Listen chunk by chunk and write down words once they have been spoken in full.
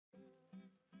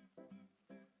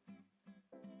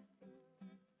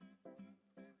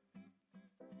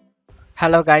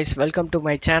Hello guys, welcome to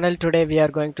my channel. Today we are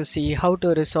going to see how to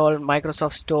resolve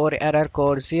Microsoft Store error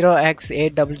code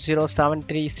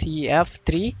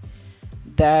 0x80073CF3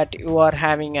 that you are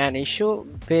having an issue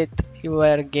with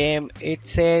your game. It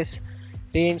says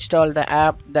reinstall the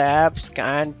app, the apps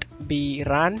can't be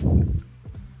run.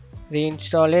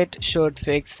 Reinstall it should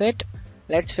fix it.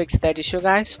 Let's fix that issue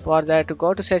guys. For that, to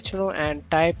go to search menu and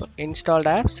type installed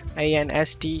apps,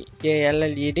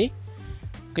 installed.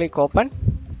 Click open.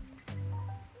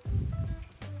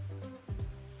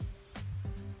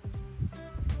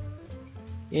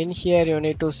 In here you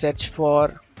need to search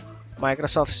for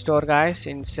Microsoft Store guys.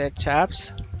 In search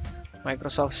apps,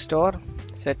 Microsoft Store,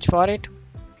 search for it.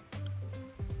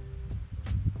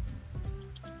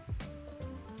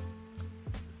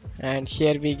 And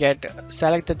here we get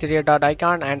select the three dot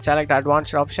icon and select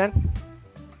advanced option.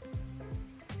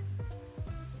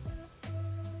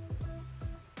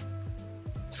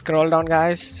 Scroll down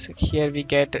guys, here we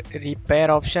get repair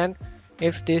option.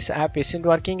 If this app isn't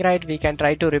working right, we can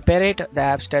try to repair it. The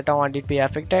app's data won't be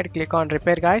affected. Click on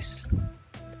repair guys.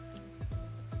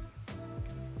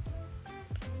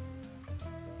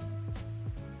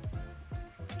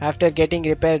 After getting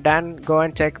repair done, go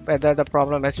and check whether the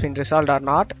problem has been resolved or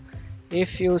not.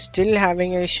 If you still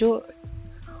having an issue,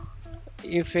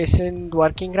 if it isn't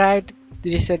working right,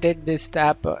 reset it. This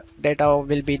app data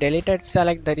will be deleted.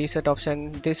 Select the reset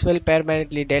option. This will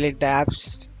permanently delete the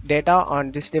app's data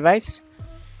on this device,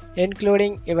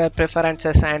 including your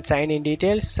preferences and sign-in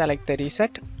details. Select the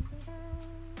reset.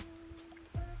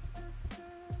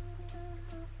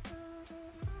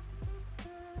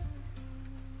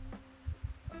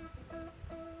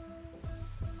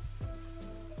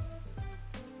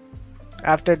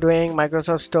 After doing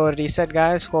Microsoft Store reset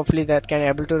guys, hopefully that can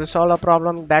able to resolve a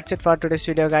problem. That's it for today's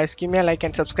video guys. Give me a like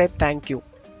and subscribe. Thank you.